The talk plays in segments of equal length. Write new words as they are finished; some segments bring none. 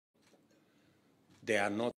They are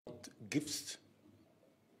not gifts.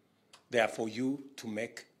 They are for you to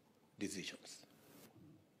make decisions.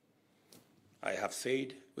 I have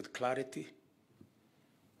said with clarity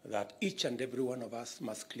that each and every one of us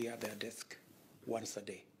must clear their desk once a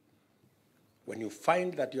day. When you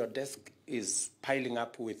find that your desk is piling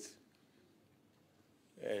up with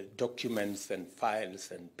documents and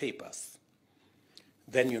files and papers,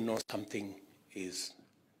 then you know something is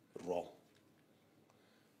wrong.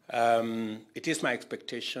 It is my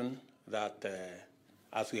expectation that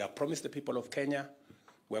as we have promised the people of Kenya,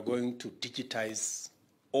 we're going to digitize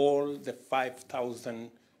all the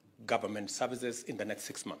 5,000 government services in the next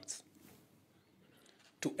 6 months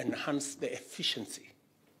to enhance the efficiency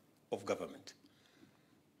of government.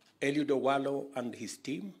 Eliud Owalo and his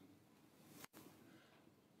team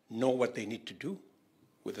know what they need to do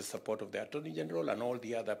with the support of the Attorney General and all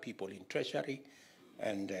the other people in Treasury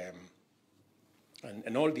and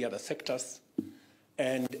all the other sectors.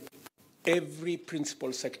 And every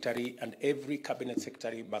Principal Secretary and every Cabinet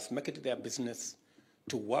Secretary must make it their business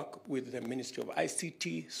to work with the Ministry of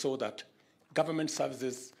ICT so that government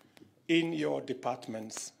services in your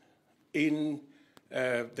departments, in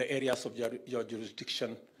the areas of your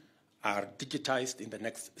jurisdiction are digitized in the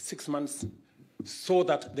next 6 months so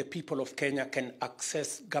that the people of Kenya can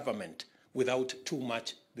access government without too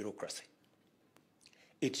much bureaucracy.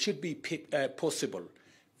 It should be possible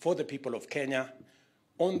for the people of Kenya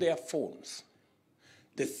on their phones,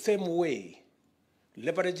 the same way,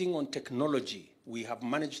 leveraging on technology, we have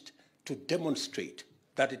managed to demonstrate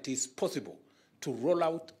that it is possible to roll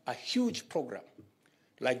out a huge program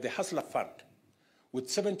like the Hustler Fund with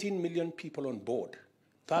 17 million people on board,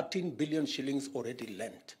 13 billion shillings already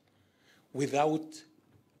lent, without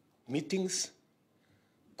meetings,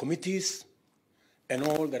 committees, and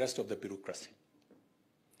all the rest of the bureaucracy.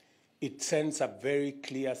 It sends a very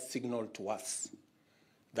clear signal to us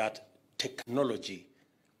that technology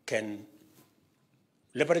can,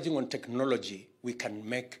 leveraging on technology, we can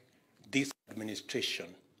make this administration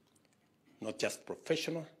not just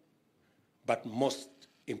professional, but most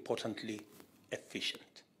importantly, efficient.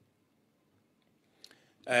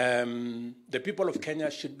 The people of Kenya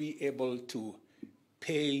should be able to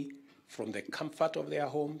pay from the comfort of their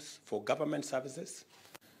homes for government services.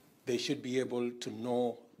 They should be able to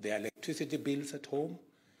know their electricity bills at home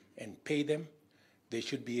and pay them. They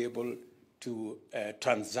should be able to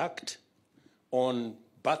transact on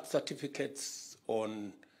birth certificates,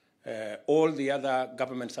 on all the other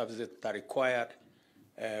government services that are required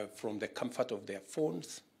from the comfort of their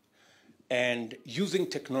phones. And using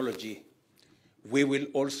technology, we will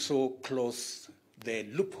also close the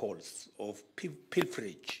loopholes of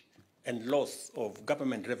pilferage and loss of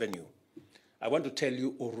government revenue. I want to tell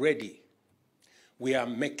you already, we are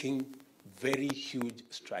making very huge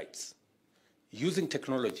strides using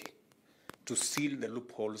technology to seal the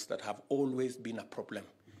loopholes that have always been a problem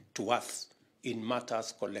to us in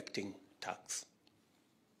matters collecting tax.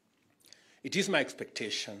 It is my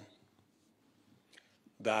expectation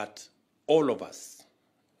that all of us,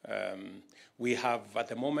 we have at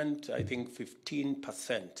the moment, I think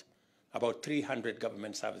 15%, about 300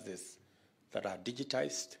 government services that are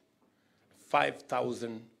digitized.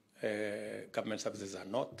 5,000 government services are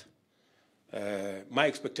not. My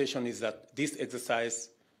expectation is that this exercise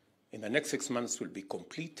in the next 6 months will be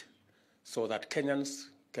complete so that Kenyans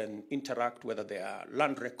can interact, whether they are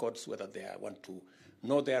land records, whether they want to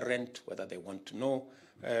know their rent, whether they want to know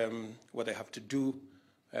what they have to do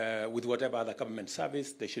with whatever other government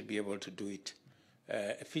service. They should be able to do it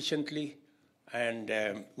efficiently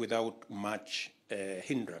and without much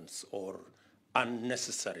hindrance or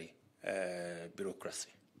unnecessary bureaucracy.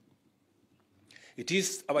 It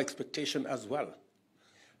is our expectation as well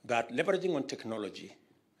that leveraging on technology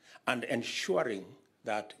and ensuring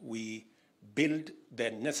that we build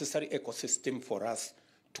the necessary ecosystem for us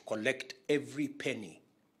to collect every penny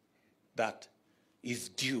that is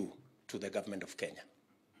due to the government of Kenya.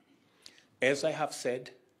 As I have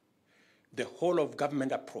said, the whole of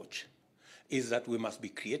government approach is that we must be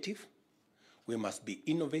creative, we must be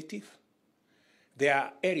innovative. There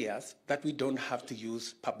are areas that we don't have to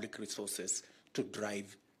use public resources to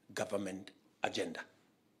drive government agenda.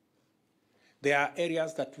 There are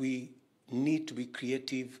areas that we need to be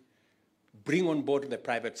creative, bring on board the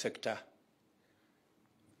private sector,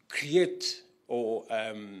 create or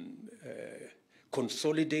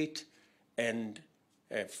consolidate and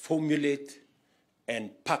formulate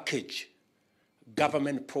and package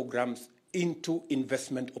government programs into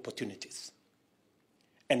investment opportunities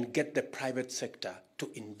and get the private sector to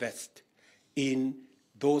invest in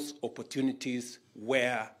those opportunities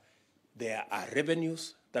where there are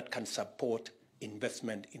revenues that can support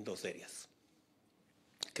investment in those areas.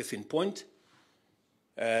 Case in point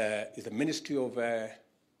is the Ministry of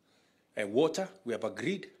Water. We have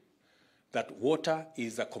agreed that water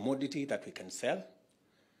is a commodity that we can sell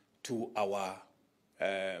to our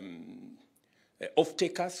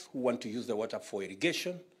off-takers who want to use the water for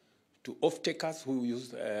irrigation, to off-takers who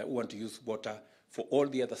want to use water for all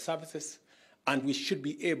the other services, and we should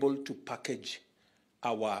be able to package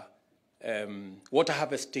our water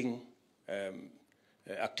harvesting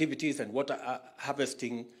activities and water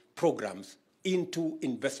harvesting programs into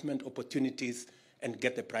investment opportunities and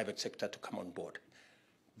get the private sector to come on board.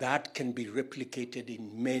 That can be replicated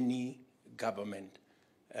in many government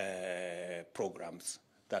programs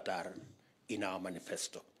that are in our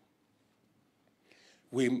manifesto.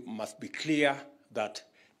 We must be clear that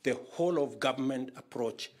the whole of government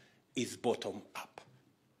approach is bottom up.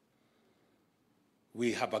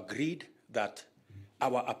 We have agreed that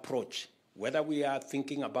our approach, whether we are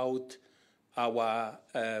thinking about our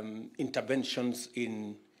interventions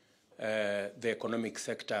in the economic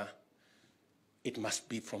sector, it must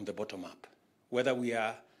be from the bottom up. Whether we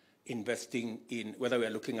are whether we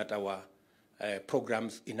are looking at our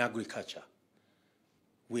programs in agriculture,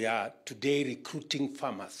 we are today recruiting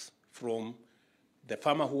farmers from the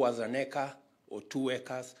farmer who has an acre or 2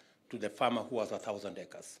 acres to the farmer who has 1,000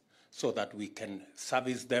 acres, so that we can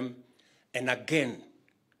service them. And again,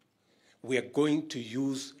 we are going to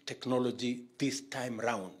use technology this time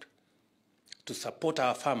round to support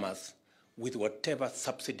our farmers with whatever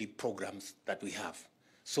subsidy programs that we have,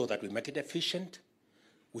 so that we make it efficient,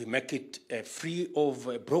 we make it free of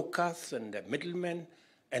brokers and middlemen,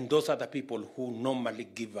 and those are the people who normally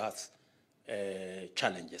give us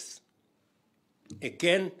challenges.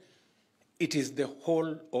 Again, it is the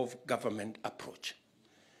whole of government approach.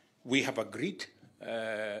 We have agreed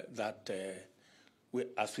that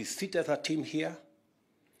as we sit as a team here,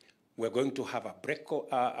 we're going to have a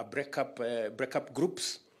breakup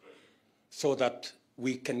groups so that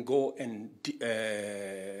we can go and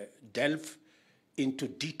delve into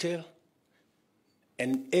detail,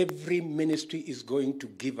 and every ministry is going to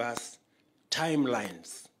give us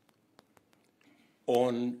timelines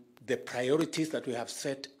on the priorities that we have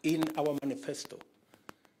set in our manifesto.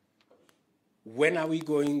 When are we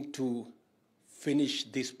going to finish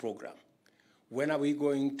this program? When are we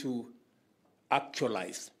going to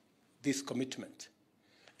actualize this commitment?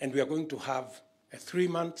 And we are going to have a 3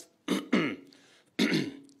 month,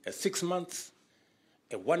 a 6 months,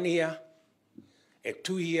 a 1 year, a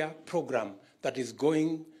 2 year program that is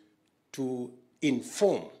going to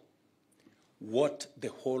inform what the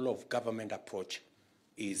whole of government approach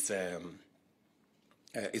is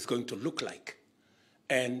going to look like.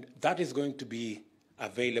 And that is going to be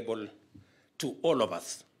available to all of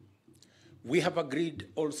us. We have agreed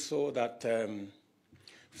also that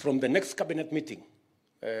from the next cabinet meeting,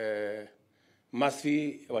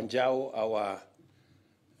 Masvi Wanjao, our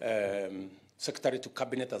Secretary to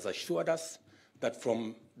Cabinet, has assured us that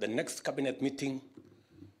from the next cabinet meeting,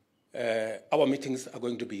 our meetings are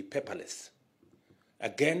going to be paperless.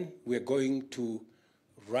 Again, we are going to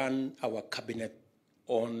run our cabinet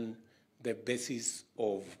on the basis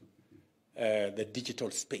of the digital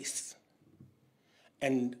space.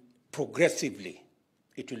 And progressively,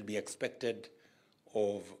 it will be expected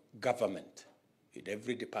of government in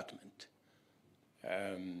every department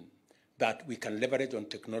that we can leverage on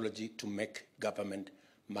technology to make government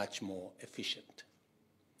much more efficient.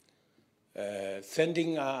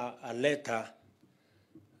 Sending a letter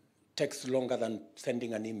takes longer than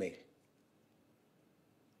sending an email.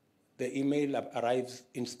 The email arrives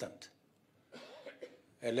instant.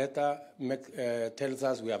 A letter tells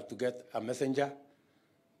us we have to get a messenger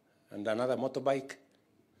and another motorbike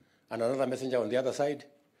and another messenger on the other side,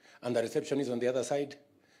 and the receptionist on the other side,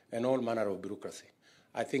 and all manner of bureaucracy.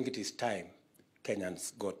 I think it is time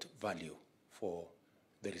Kenyans got value for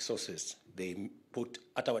the resources they put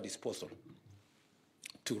at our disposal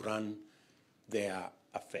to run their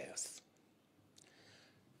affairs.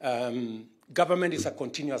 Government is a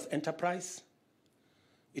continuous enterprise.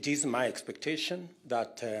 It is my expectation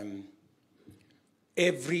that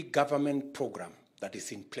every government program that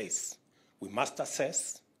is in place, we must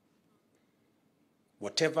assess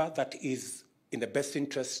whatever that is in the best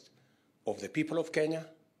interest of the people of Kenya.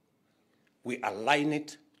 We align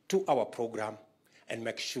it to our program and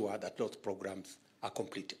make sure that those programs are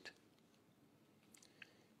completed.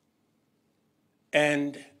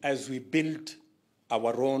 And as we build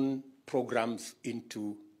our own programs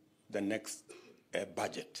into the next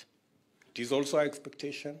budget, it is also our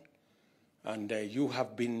expectation, and you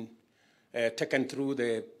have been taken through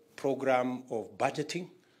the program of budgeting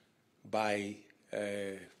by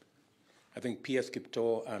I think PS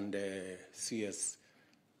Kipto and CS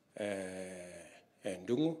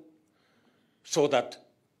Ndungu, so that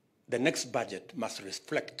the next budget must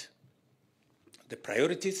reflect the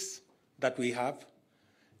priorities that we have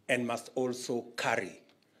and must also carry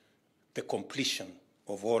the completion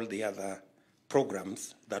of all the other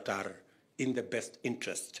programs that are in the best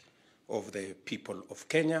interest of the people of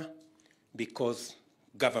Kenya, because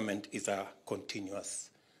government is a continuous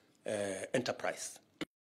enterprise.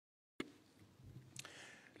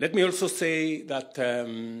 Let me also say that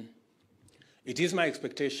it is my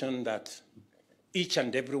expectation that each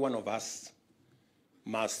and every one of us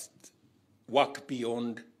must work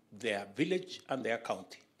beyond their village and their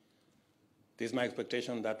county. It is my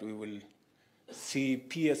expectation that we will see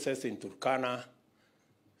PSS in Turkana,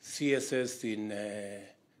 CSS in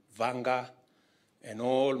Vanga, and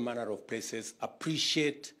all manner of places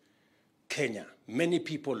appreciate Kenya. Many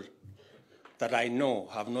people that I know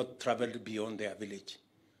have not traveled beyond their village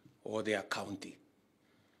or their county.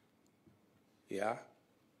 Yeah?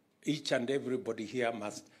 Each and everybody here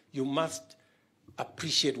you must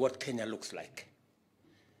appreciate what Kenya looks like,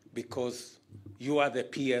 because you are the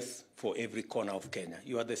PS for every corner of Kenya.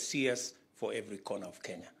 You are the CS for every corner of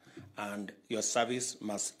Kenya. And your service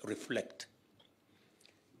must reflect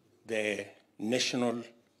the national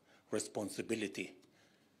responsibility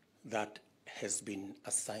that has been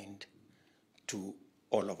assigned to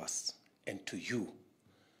all of us, and to you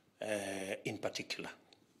in particular.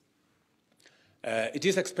 It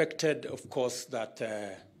is expected, of course, that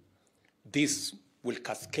this will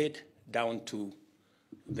cascade down to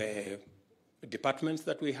the departments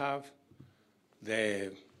that we have,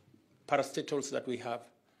 the parastatals that we have,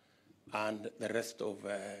 and the rest of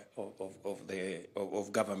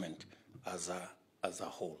government as a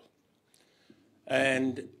whole.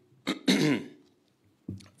 And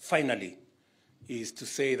finally, is to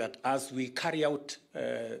say that as we carry out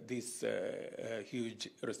this huge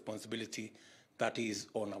responsibility that is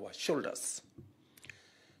on our shoulders,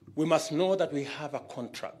 we must know that we have a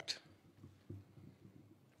contract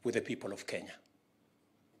with the people of Kenya.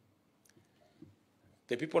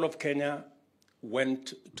 The people of Kenya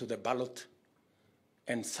went to the ballot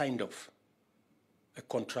and signed off a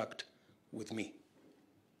contract with me,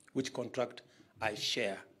 which contract I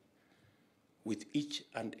share with each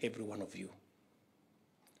and every one of you.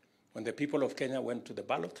 When the people of Kenya went to the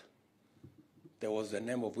ballot, there was the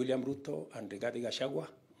name of William Ruto and Rigathi Gachagua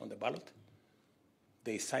on the ballot.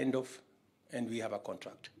 They signed off, and we have a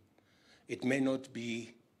contract. It may not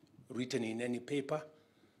be written in any paper,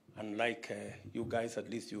 unlike you guys, at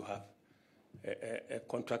least you have a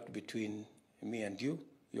contract between me and you.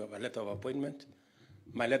 You have a letter of appointment.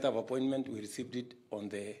 My letter of appointment, we received it on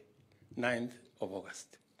the 9th of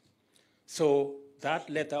August. So that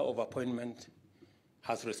letter of appointment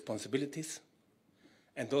has responsibilities,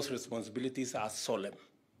 and those responsibilities are solemn.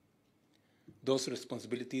 Those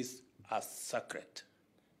responsibilities are sacred.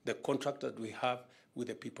 The contract that we have with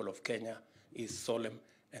the people of Kenya is solemn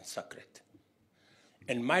and sacred.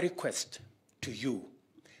 And my request to you,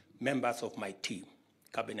 members of my team,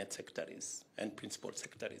 cabinet secretaries and principal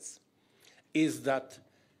secretaries, is that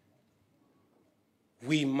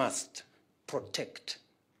we must protect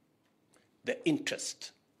the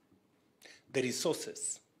interest, the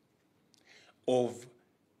resources of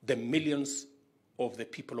the millions of the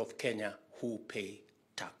people of Kenya who pay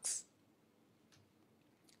tax.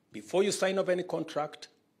 Before you sign up any contract,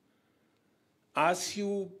 as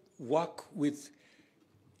you work with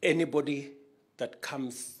anybody that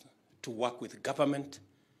comes to work with government,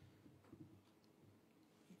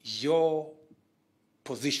 your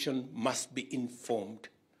position must be informed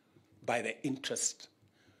by the interest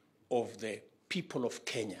of the people of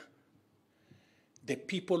Kenya, the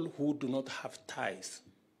people who do not have ties.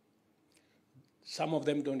 Some of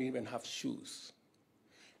them don't even have shoes.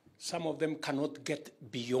 Some of them cannot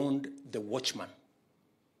get beyond the watchman.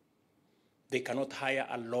 They cannot hire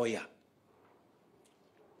a lawyer.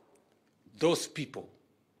 Those people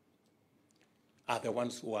are the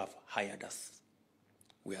ones who have hired us.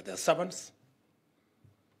 We are their servants.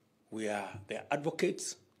 We are their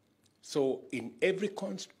advocates. So in every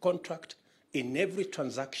contract, in every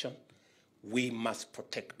transaction, we must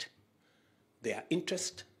protect their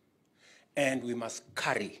interest, and we must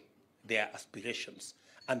carry their aspirations,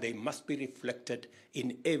 and they must be reflected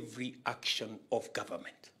in every action of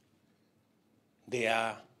government. They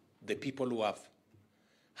are the people who have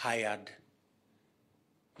hired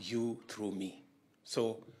you through me.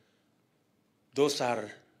 So those are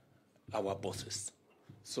our bosses.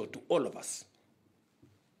 So to all of us,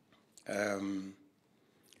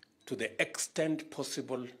 to the extent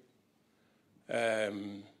possible,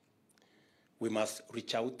 we must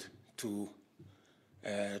reach out to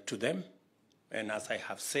them. And as I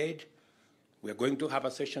have said, we're going to have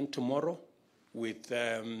a session tomorrow with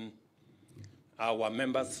our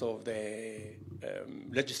members of the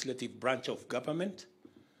legislative branch of government,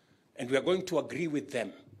 and we are going to agree with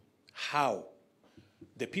them how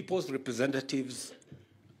the people's representatives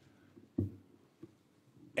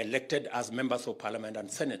elected as members of parliament and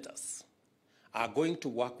senators are going to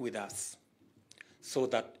work with us so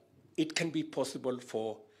that it can be possible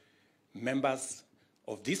for members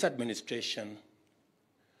of this administration,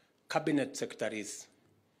 cabinet secretaries,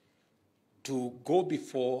 to go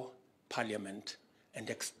before Parliament and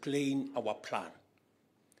explain our plan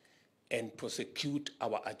and prosecute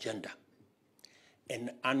our agenda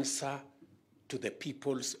and answer to the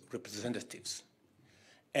people's representatives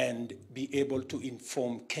and be able to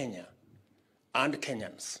inform Kenya and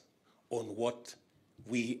Kenyans on what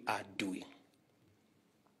we are doing.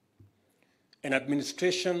 An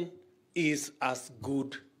administration is as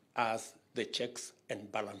good as the checks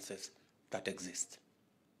and balances that exist.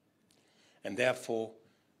 And therefore,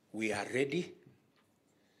 we are ready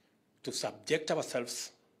to subject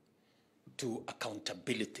ourselves to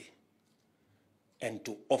accountability and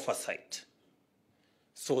to oversight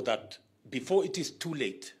so that before it is too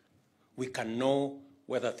late, we can know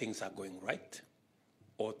whether things are going right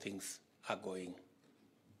or things are going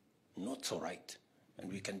not so right,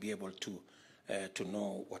 and we can be able to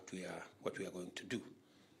know what we are going to do.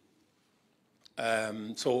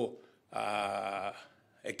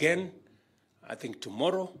 Again, I think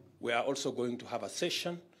tomorrow we are also going to have a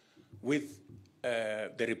session with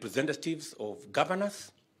the representatives of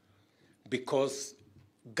governors, because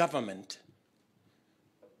government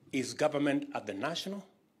is government at the national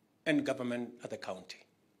and government at the county.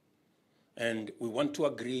 And we want to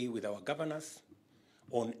agree with our governors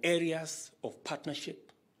on areas of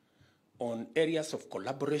partnership, on areas of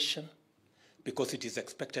collaboration, because it is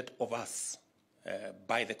expected of us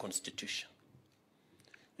by the Constitution.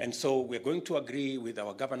 And so we're going to agree with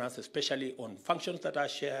our governors, especially on functions that are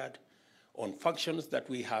shared, on functions that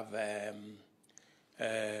we have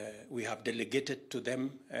delegated to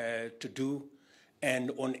them to do,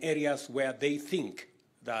 and on areas where they think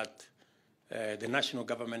that the national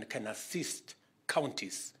government can assist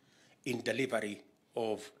counties in delivery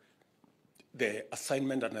of the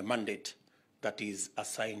assignment and the mandate that is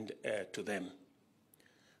assigned to them.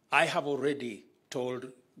 I have already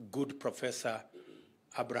told good Professor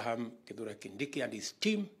Abraham Kithure Kindiki and his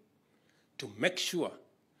team to make sure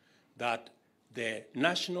that the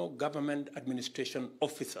national government administration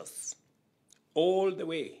officers, all the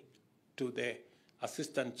way to the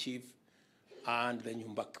assistant chief and the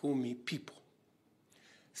Nyumba Kumi people,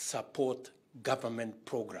 support government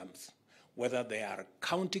programs, whether they are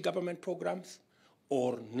county government programs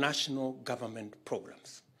or national government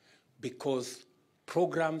programs, because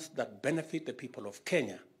programs that benefit the people of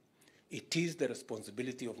Kenya, it is the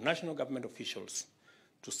responsibility of national government officials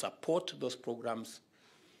to support those programs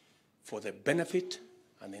for the benefit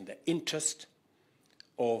and in the interest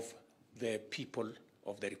of the people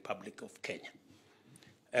of the Republic of Kenya.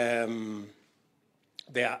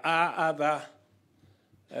 There are other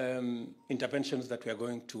interventions that we are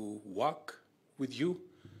going to work with you.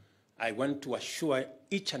 I want to assure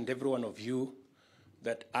each and every one of you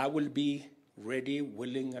that I will be ready,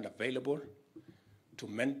 willing, and available to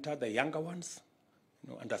mentor the younger ones,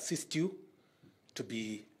 and assist you to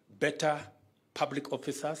be better public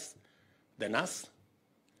officers than us.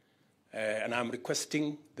 And I'm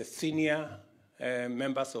requesting the senior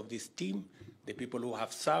members of this team, the people who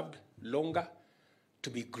have served longer, to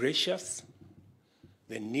be gracious.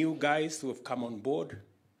 The new guys who have come on board,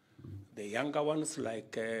 the younger ones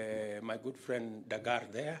like my good friend Dagar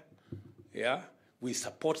there, yeah, we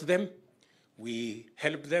support them, we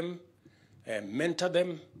help them, mentor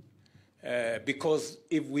them, because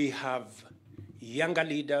if we have younger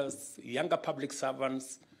leaders, younger public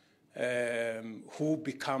servants who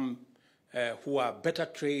become, who are better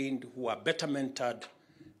trained, who are better mentored,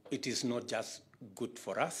 it is not just good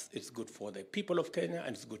for us, it's good for the people of Kenya,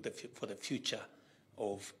 and it's good for the future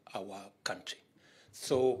of our country.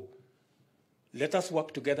 So let us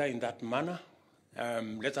work together in that manner.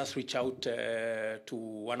 Let us reach out to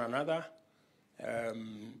one another,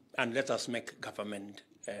 and let us make government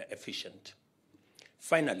efficient.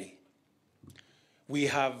 Finally, we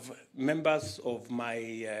have members of my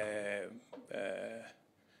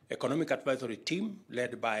economic advisory team,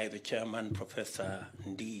 led by the chairman, Professor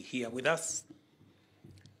Ndi, here with us.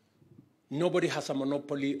 Nobody has a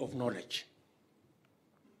monopoly of knowledge.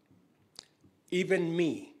 Even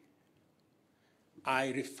me,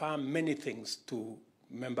 I refer many things to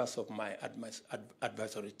members of my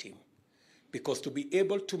advisory team, because to be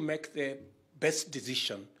able to make the best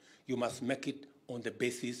decision, you must make it on the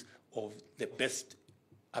basis of the best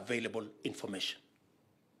available information.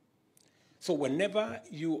 So whenever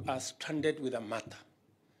you are stranded with a matter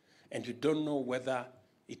and you don't know whether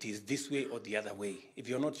it is this way or the other way, if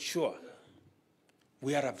you're not sure,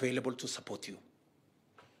 we are available to support you.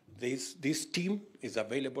 This team is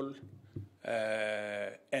available,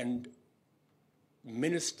 and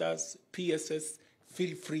ministers, PSS,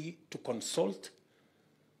 feel free to consult,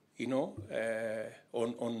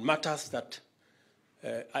 on matters that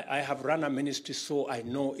I have run a ministry, so I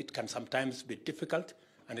know it can sometimes be difficult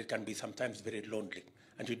and it can be sometimes very lonely,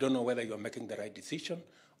 and you don't know whether you're making the right decision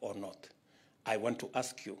or not. I want to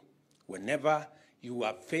ask you, whenever you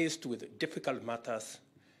are faced with difficult matters,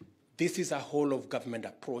 this is a whole of government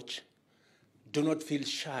approach. Do not feel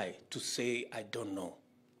shy to say, I don't know.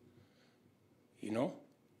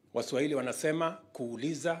 Waswahili wanasema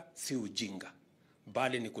kuuliza si ujinga,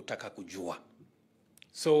 bali ni kutaka kujua.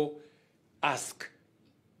 So ask.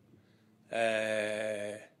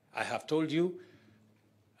 I have told you,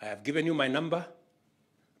 I have given you my number.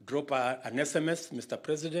 Drop an SMS, Mr.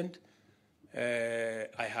 President.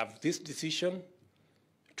 I have this decision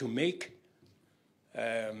to make.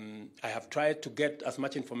 I have tried to get as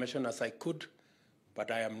much information as I could, but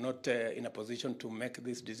I am not in a position to make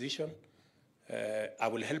this decision. I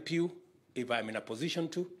will help you if I'm in a position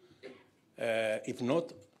to. If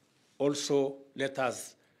not, also let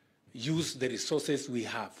us use the resources we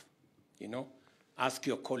have. Ask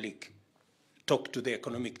your colleague, talk to the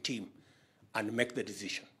economic team, and make the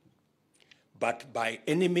decision. But by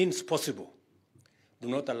any means possible, do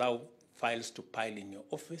not allow files to pile in your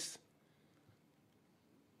office.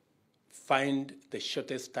 Find the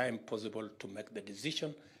shortest time possible to make the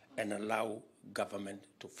decision and allow government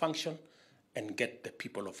to function and get the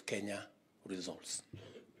people of Kenya results.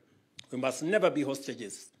 We must never be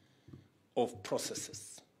hostages of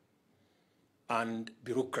processes and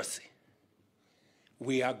bureaucracy.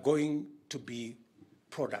 We are going to be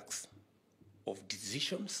products of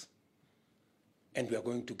decisions, and we are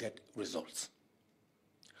going to get results.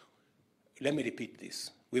 Let me repeat this.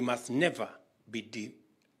 We must never be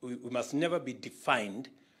defined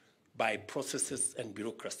by processes and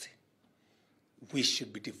bureaucracy. We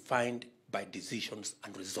should be defined by decisions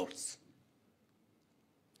and results.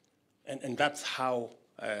 And that's how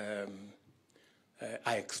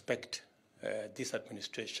I expect this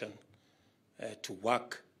administration to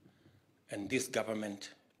work, and this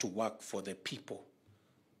government to work for the people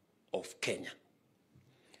of Kenya.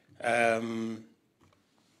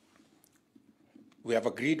 We have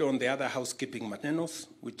agreed on the other housekeeping manenos,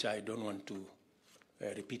 which I don't want to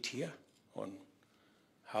repeat here, on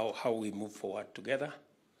how we move forward together.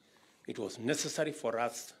 It was necessary for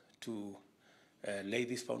us to lay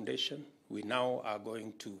this foundation. We now are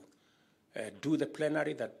going to do the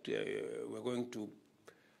plenary that we're going to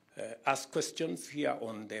ask questions here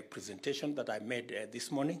on the presentation that I made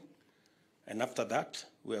this morning. And after that,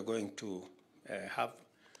 we are going to have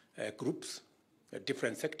groups,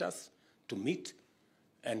 different sectors, to meet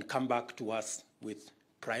and come back to us with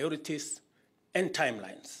priorities and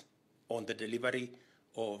timelines on the delivery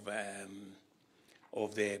of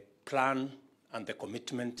the plan and the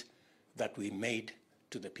commitment that we made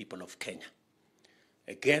to the people of Kenya.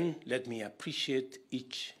 Again, let me appreciate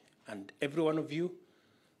each and every one of you.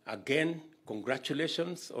 Again,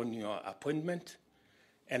 congratulations on your appointment,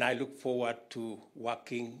 and I look forward to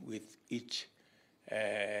working with each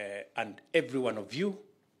and every one of you.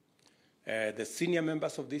 The senior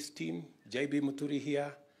members of this team, JB Muturi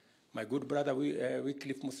here, my good brother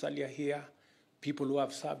Wycliffe Musalia here, people who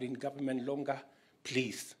have served in government longer,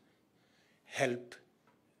 please help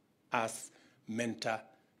us mentor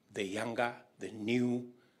the younger, the new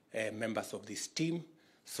members of this team,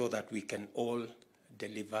 so that we can all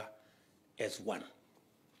deliver as one.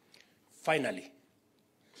 Finally,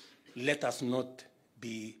 let us not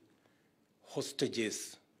be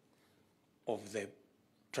hostages of the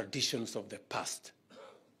traditions of the past.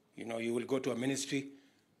 You will go to a ministry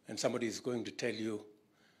and somebody is going to tell you,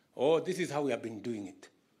 oh, this is how we have been doing it.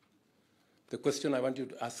 The question I want you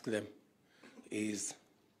to ask them is,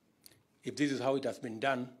 if this is how it has been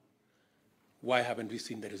done, why haven't we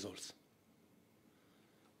seen the results?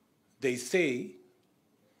 They say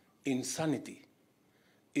insanity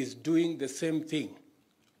is doing the same thing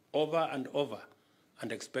over and over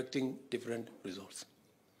and expecting different results.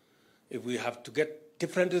 If we have to get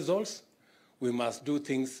different results, we must do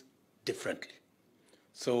things differently.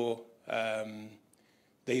 So there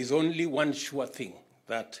is only one sure thing,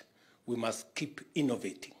 that we must keep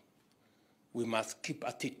innovating. We must keep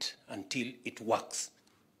at it until it works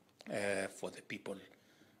for the people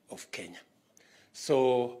of Kenya.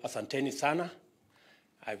 So, asanteni sana.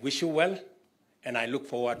 I wish you well, and I look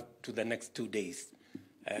forward to the next 2 days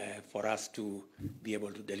for us to be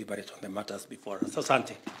able to deliberate on the matters before us.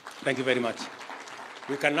 Asante. Thank you very much.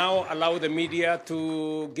 We can now allow the media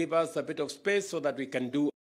to give us a bit of space so that we can do